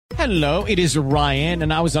Hello, it is Ryan,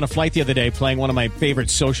 and I was on a flight the other day playing one of my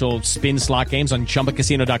favorite social spin slot games on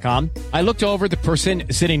ChumbaCasino.com. I looked over at the person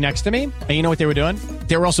sitting next to me, and you know what they were doing?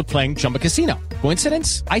 They were also playing Chumba Casino.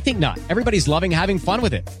 Coincidence? I think not. Everybody's loving having fun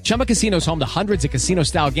with it. Chumba Casino is home to hundreds of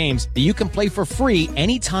casino-style games that you can play for free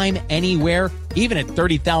anytime, anywhere, even at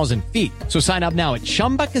 30,000 feet. So sign up now at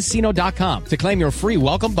ChumbaCasino.com to claim your free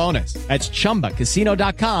welcome bonus. That's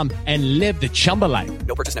ChumbaCasino.com and live the Chumba life.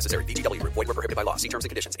 No purchase necessary. VGW. Void where prohibited by law. See terms and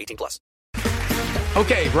conditions. 18+.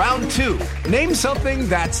 Okay, round two. Name something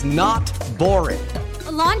that's not boring.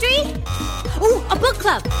 A laundry? Ooh, a book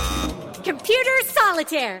club. Computer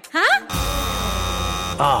solitaire, huh?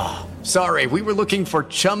 Ah, sorry, we were looking for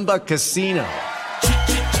Chumba Casino.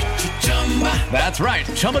 That's right,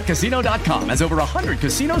 ChumbaCasino.com has over 100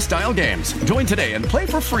 casino-style games. Join today and play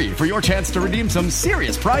for free for your chance to redeem some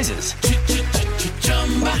serious prizes.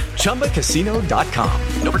 ChumbaCasino.com.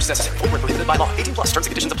 No purchase necessary. Void where prohibited by law. 18+. Terms and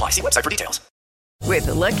conditions apply. See website for details. With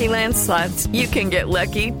the Lucky Land Slots, you can get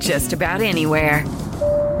lucky just about anywhere.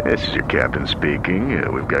 This is your captain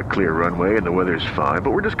speaking. We've got clear runway and the weather's fine,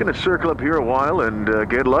 but we're just going to circle up here a while and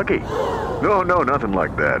get lucky. No, nothing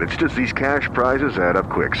like that. It's just these cash prizes add up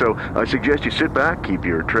quick. So I suggest you sit back, keep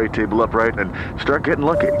your tray table upright, and start getting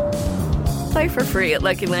lucky. Play for free at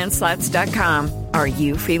LuckyLandSlots.com. Are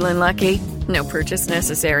you feeling lucky? No purchase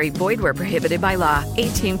necessary. Void where prohibited by law.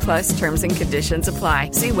 18+ terms and conditions apply.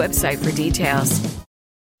 See website for details.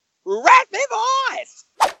 Raspy Voice!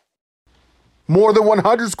 More than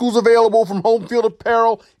 100 schools available from Home Field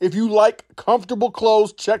Apparel. If you like comfortable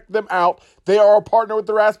clothes, check them out. They are a partner with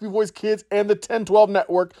the Raspy Voice Kids and the 1012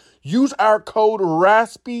 Network. Use our code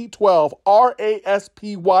RASPY12,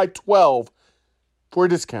 RASPY12, for a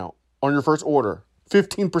discount on your first order.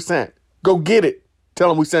 15%. Go get it. Tell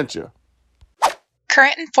them we sent you.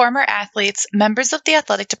 Current and former athletes, members of the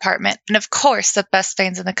athletic department, and of course the best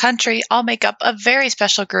fans in the country all make up a very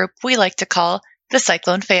special group we like to call the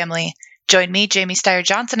Cyclone family. Join me, Jamie Steyer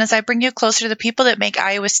Johnson, as I bring you closer to the people that make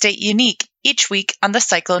Iowa State unique each week on the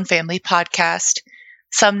Cyclone Family podcast.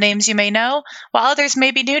 Some names you may know, while others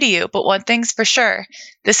may be new to you, but one thing's for sure.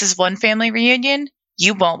 This is one family reunion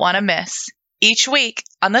you won't want to miss. Each week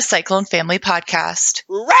on the Cyclone Family podcast.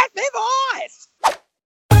 Raspy Voice!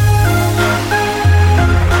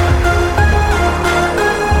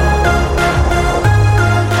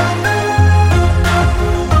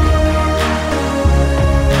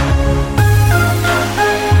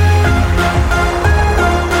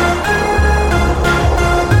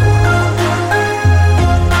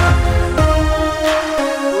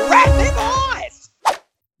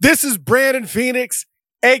 This is Brandon Phoenix,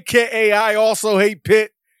 a.k.a. I Also Hate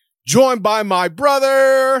Pitt, joined by my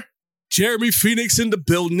brother, Jeremy Phoenix, in the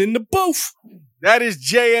building, in the booth. That is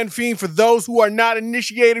JN Fiend. For those who are not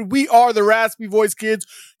initiated, we are the Raspy Voice Kids.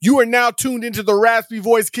 You are now tuned into the Raspy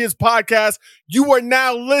Voice Kids podcast. You are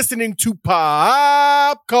now listening to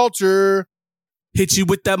Pop Culture. Hit you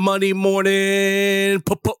with that Monday morning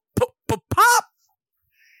pop.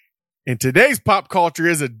 And today's pop culture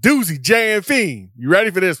is a doozy, JN Fiend. You ready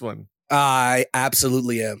for this one? I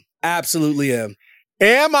absolutely am. Absolutely am.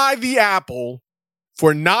 Am I the apple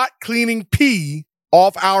for not cleaning pee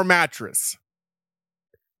off our mattress?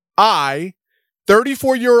 I,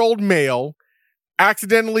 34-year-old male,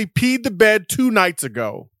 accidentally peed the bed 2 nights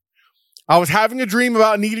ago. I was having a dream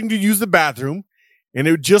about needing to use the bathroom, and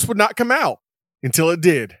it just would not come out until it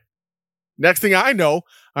did. Next thing I know,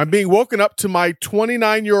 I'm being woken up to my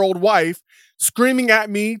 29-year-old wife screaming at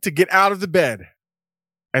me to get out of the bed.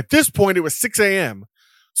 At this point, it was 6 a.m.,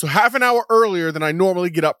 so half an hour earlier than I normally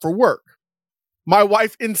get up for work. My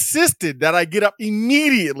wife insisted that I get up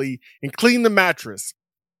immediately and clean the mattress.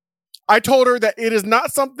 I told her that is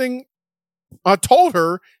not something I'm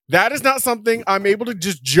able to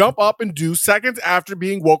just jump up and do seconds after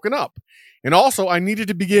being woken up. And also, I needed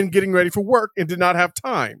to begin getting ready for work and did not have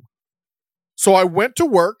time. So I went to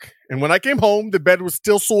work, and when I came home, the bed was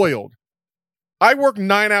still soiled. I work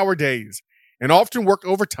 9-hour days and often work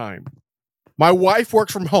overtime. My wife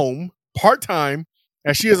works from home part-time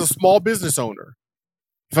as she is a small business owner.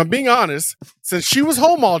 If I'm being honest, since she was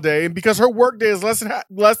home all day and because her workday is less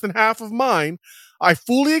than half of mine, I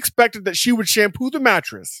fully expected that she would shampoo the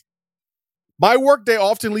mattress. My workday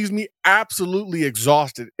often leaves me absolutely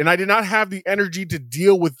exhausted, and I did not have the energy to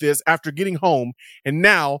deal with this after getting home, and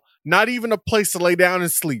now not even a place to lay down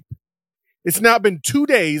and sleep. It's now been 2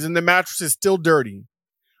 days and the mattress is still dirty.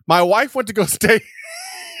 My wife went to go stay.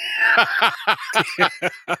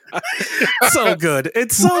 So good.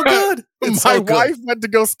 It's so good. My wife went to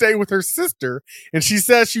go stay with her sister, and she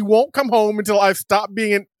says she won't come home until I've stopped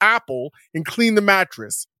being an apple and clean the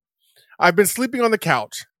mattress. I've been sleeping on the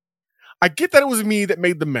couch. I get that it was me that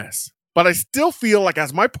made the mess, but I still feel like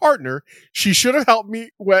as my partner, she should have helped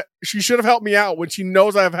me. She should have helped me out when she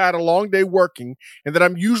knows I've had a long day working and that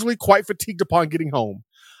I'm usually quite fatigued upon getting home.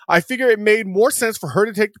 I figure it made more sense for her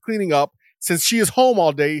to take the cleaning up since she is home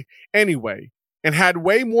all day anyway and had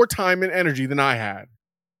way more time and energy than I had.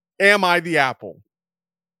 Am I the apple?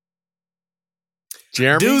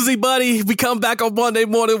 Jeremy? Doozy, buddy. We come back on Monday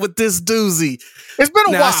morning with this doozy. It's been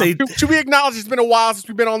a while. Should we acknowledge it's been a while since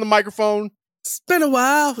we've been on the microphone? It's been a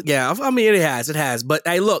while. Yeah, I mean, it has. It has. But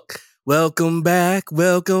hey, look. Welcome back.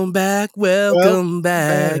 Welcome back. Welcome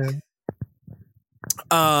back.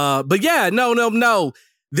 But yeah, no.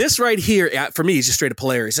 This right here, for me, is just straight up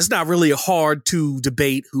hilarious. It's not really hard to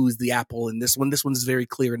debate who's the apple in this one. This one's very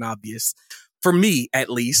clear and obvious. For me, at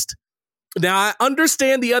least. Now, I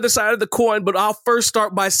understand the other side of the coin, but I'll first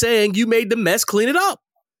start by saying you made the mess, clean it up.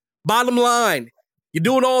 Bottom line, you're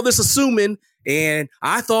doing all this assuming, and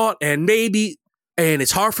I thought, and maybe, and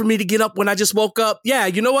it's hard for me to get up when I just woke up. Yeah,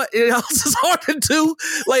 you know what? It else is hard to do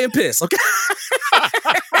laying piss, okay?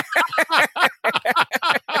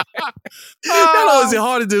 Not only is it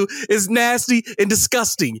hard to do, it's nasty and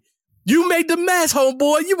disgusting. You made the mess,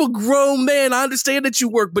 homeboy. You a grown man. I understand that you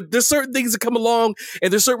work, but there's certain things that come along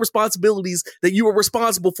and there's certain responsibilities that you are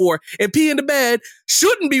responsible for. And peeing the bed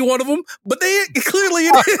shouldn't be one of them, but clearly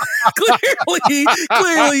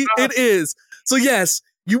it is. So yes,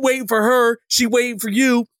 you waiting for her, she waiting for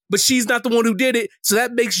you, but she's not the one who did it. So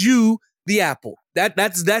that makes you the apple.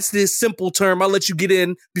 That's this simple term. I'll let you get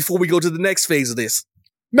in before we go to the next phase of this.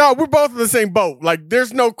 No, we're both in the same boat. Like,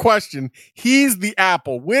 there's no question. He's the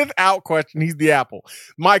apple. Without question, he's the apple.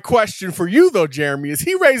 My question for you, though, Jeremy, is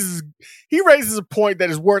he raises a point that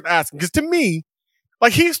is worth asking. Because to me,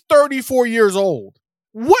 like, he's 34 years old.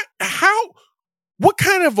 What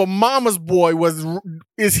kind of a mama's boy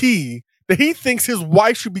is he that he thinks his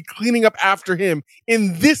wife should be cleaning up after him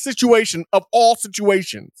in this situation of all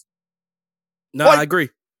situations? No, I agree.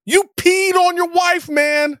 You peed on your wife,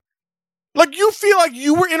 man. Like, you feel like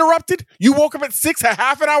you were interrupted? You woke up at 6, a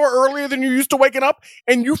half an hour earlier than you're used to waking up,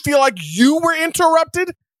 and you feel like you were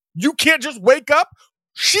interrupted? You can't just wake up?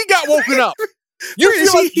 She got woken up. You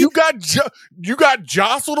feel like you got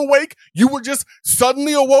jostled awake? You were just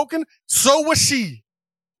suddenly awoken? So was she.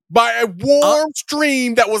 By a warm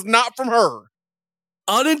stream that was not from her.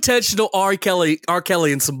 Unintentional R. Kelly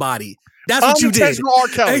and somebody. That's what you did. R.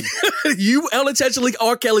 Kelly. You unintentionally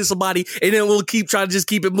R. Kelly somebody, and then we'll keep trying to just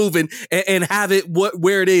keep it moving and have it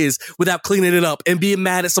where it is without cleaning it up and being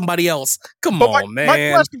mad at somebody else. Come on, man.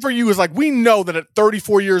 My question for you is, like, we know that at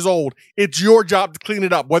 34 years old, it's your job to clean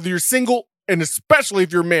it up, whether you're single and especially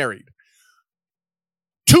if you're married.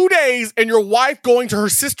 2 days and your wife going to her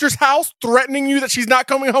sister's house threatening you that she's not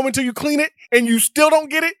coming home until you clean it and you still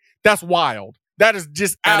don't get it? That's wild. That is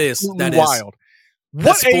just absolutely wild.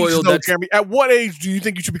 What age, though, Jeremy? At what age do you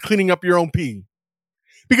think you should be cleaning up your own pee?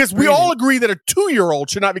 Because we all agree that a 2-year-old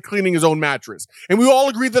should not be cleaning his own mattress. And we all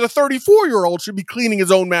agree that a 34-year-old should be cleaning his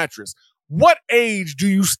own mattress. What age do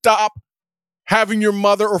you stop having your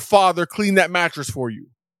mother or father clean that mattress for you?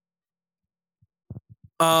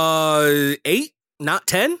 8, not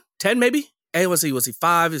 10. 10 maybe. Hey, was he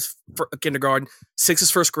 5 is kindergarten, 6 is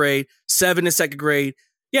first grade, 7 is second grade.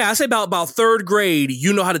 Yeah, I say about third grade.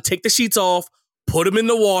 You know how to take the sheets off, put them in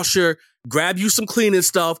the washer, grab you some cleaning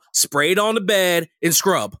stuff, spray it on the bed, and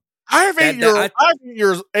scrub. I have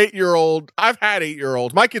 8-year-old. I've had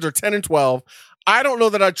 8-year-olds. My kids are 10 and 12. I don't know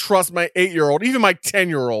that I trust my 8-year-old, even my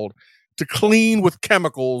 10-year-old, to clean with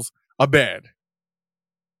chemicals a bed.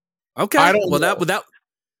 Okay. That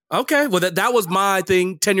was my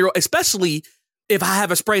thing, 10-year-old, especially if I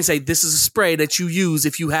have a spray and say, this is a spray that you use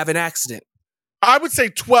if you have an accident. I would say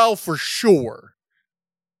 12 for sure.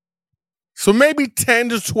 So maybe 10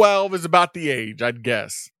 to 12 is about the age, I'd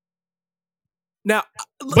guess. Now,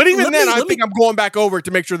 but even then, I think I'm going back over it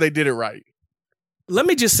to make sure they did it right. Let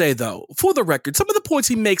me just say, though, for the record, some of the points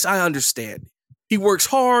he makes, I understand. He works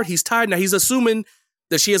hard. He's tired. Now, he's assuming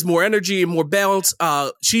that she has more energy and more balance.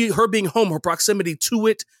 Her being home, her proximity to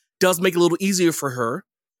it does make it a little easier for her.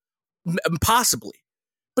 Possibly.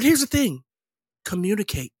 But here's the thing.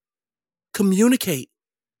 Communicate.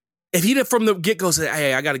 If he did from the get-go say,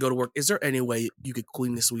 hey, I got to go to work. Is there any way you could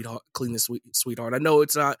clean this, sweetheart? I know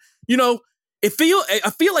it's not, I feel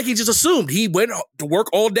like he just assumed he went to work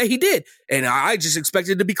all day. He did. And I just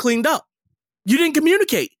expected it to be cleaned up. You didn't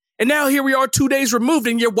communicate. And now here we are 2 days removed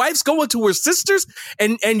and your wife's going to her sister's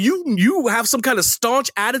and you have some kind of staunch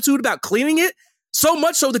attitude about cleaning it. So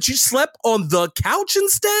much so that you slept on the couch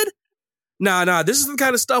instead. Nah. This is the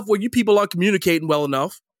kind of stuff where you people aren't communicating well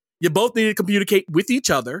enough. You both need to communicate with each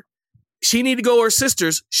other. she needed to go to her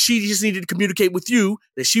sister's. She just needed to communicate with you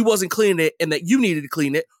that she wasn't cleaning it and that you needed to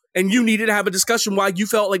clean it. And you needed to have a discussion why you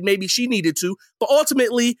felt like maybe she needed to. But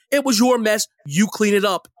ultimately, it was your mess. You clean it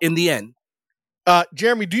up in the end.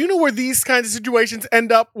 Jeremy, do you know where these kinds of situations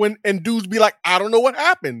end up when and dudes be like, I don't know what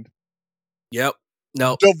happened? Yep.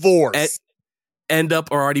 No. Divorce. End up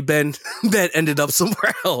or already been ended up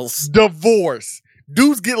somewhere else. Divorce.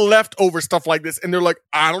 Dudes get left over stuff like this and they're like,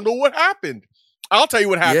 I don't know what happened. I'll tell you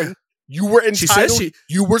what happened. Yeah. You were entitled.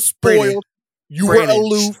 You were spoiled. You were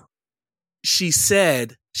aloof. She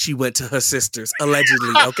said she went to her sister's,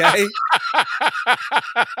 allegedly, okay?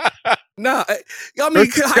 No, I mean,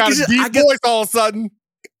 got a deep voice all of a sudden.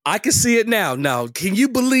 I can see it now. Now, can you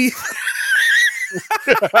believe?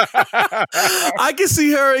 I can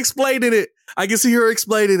see her explaining it.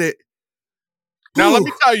 Now, Ooh. let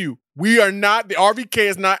me tell you, the RVK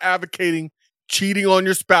is not advocating cheating on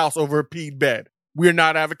your spouse over a peed bed. We are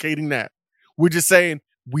not advocating that. We're just saying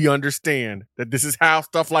we understand that this is how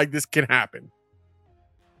stuff like this can happen.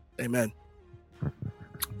 Amen.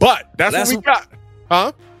 But that's what we got.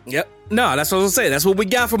 Huh? Yep. No, that's what I was going to say. That's what we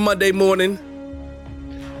got for Monday morning.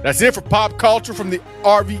 That's it for Pop Culture from the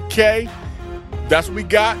RVK. That's what we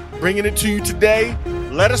got. Bringing it to you today.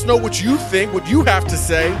 Let us know what you think, what you have to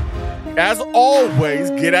say. As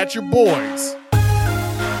always, get at your boys.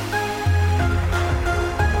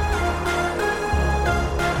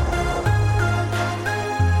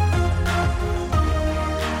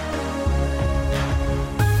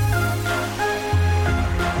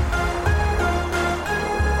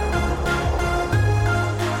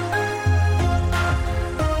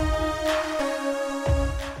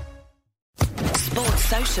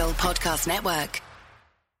 Social Podcast Network.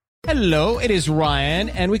 Hello, it is Ryan,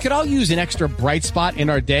 and we could all use an extra bright spot in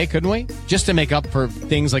our day, couldn't we? Just to make up for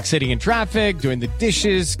things like sitting in traffic, doing the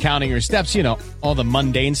dishes, counting your steps, all the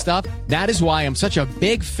mundane stuff. That is why I'm such a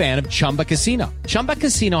big fan of Chumba Casino. Chumba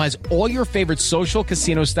Casino has all your favorite social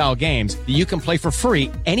casino-style games that you can play for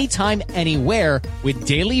free anytime, anywhere with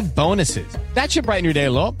daily bonuses. That should brighten your day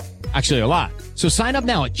a little. Actually, a lot. So sign up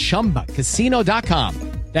now at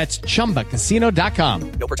ChumbaCasino.com. That's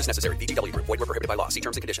ChumbaCasino.com. No purchase necessary. VGW Group. Void where prohibited by law. See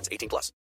terms and conditions. 18+.